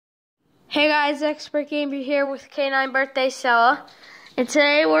Hey guys, Expert Gamer here with K9 Birthday Sella, and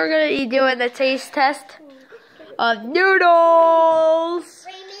today we're going to be doing the taste test of noodles.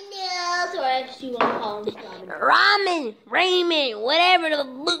 Ramen noodles, or as you want to call them, Ramen, whatever the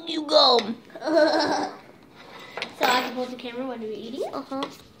fuck you go. So I can hold the camera when you're eating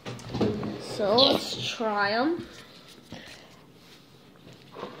it? So let's try them.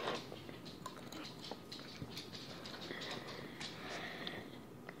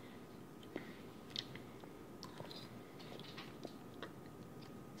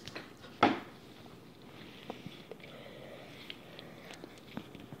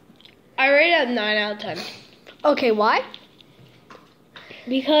 I rate it a 9 out of 10. Okay, why?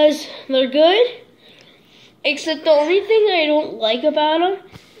 Because they're good, except the only thing I don't like about them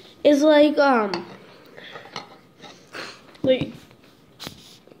is like the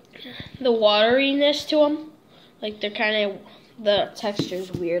wateriness to them. Like they're kind of, the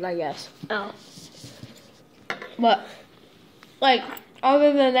texture's weird, I guess. Oh. But like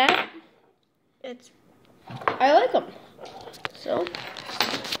other than that, I like them. So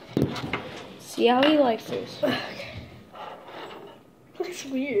see how he likes this. Looks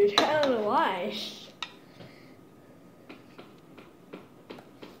weird. I don't know why.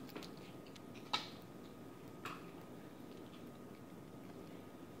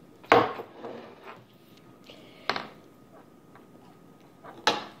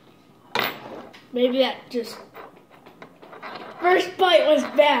 Maybe that just first bite was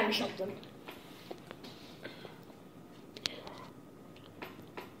bad or something.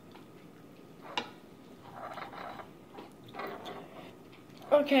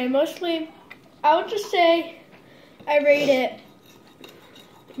 Okay, mostly, I would just say I rate it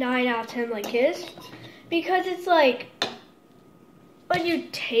 9 out of 10 like his, because it's like, when you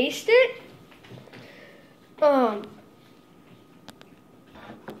taste it,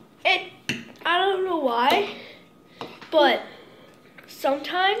 I don't know why, but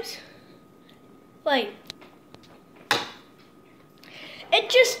sometimes, like, it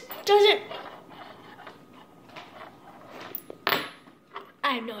just doesn't,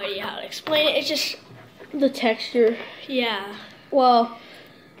 I have no idea how to explain it. It's just The texture. yeah. Well,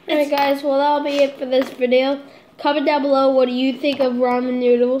 alright guys, well that'll be it for this video. Comment down below what do you think of ramen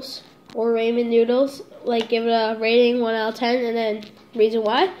noodles or ramen noodles. Like give it a rating 1 out of 10 and then reason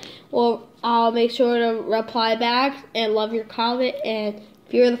why. Well, I'll make sure to reply back and love your comment. And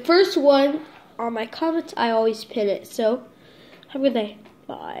if you're the first one on my comments, I always pin it. So have a good day.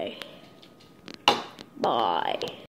 Bye. Bye.